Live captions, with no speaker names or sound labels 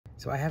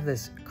So I have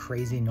this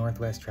crazy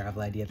Northwest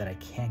travel idea that I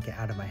can't get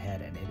out of my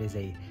head, and it is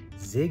a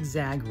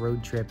zigzag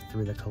road trip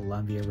through the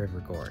Columbia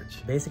River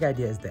Gorge. The basic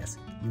idea is this: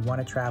 you want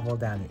to travel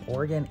down the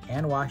Oregon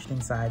and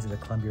Washington sides of the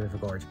Columbia River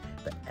Gorge,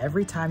 but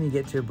every time you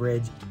get to a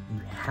bridge, you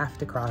have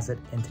to cross it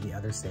into the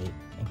other state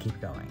and keep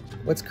going.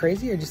 What's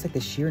crazy are just like the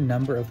sheer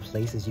number of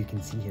places you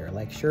can see here.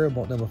 Like sure,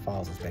 Multnomah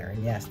Falls is there,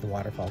 and yes, the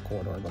waterfall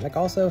corridor, but like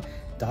also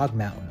Dog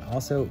Mountain,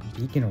 also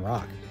Beacon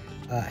Rock,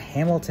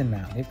 Hamilton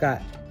Mountain. We've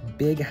got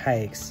big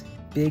hikes,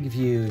 big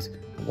views,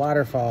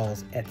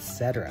 waterfalls,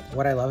 etc.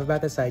 What I love about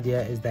this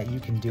idea is that you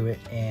can do it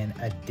in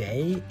a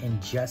day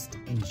and just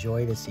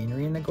enjoy the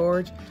scenery in the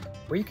gorge,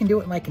 or you can do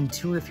it like in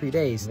 2 or 3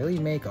 days, really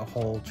make a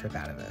whole trip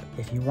out of it.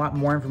 If you want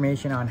more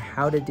information on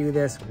how to do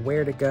this,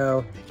 where to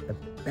go, the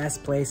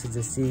best places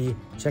to see,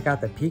 check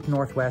out the Peak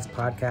Northwest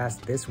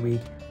podcast this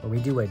week, where we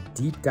do a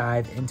deep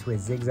dive into a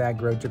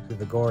zigzag road trip through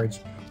the gorge,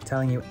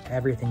 telling you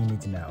everything you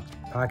need to know.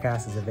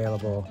 Podcast is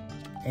available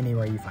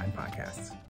anywhere you find podcasts.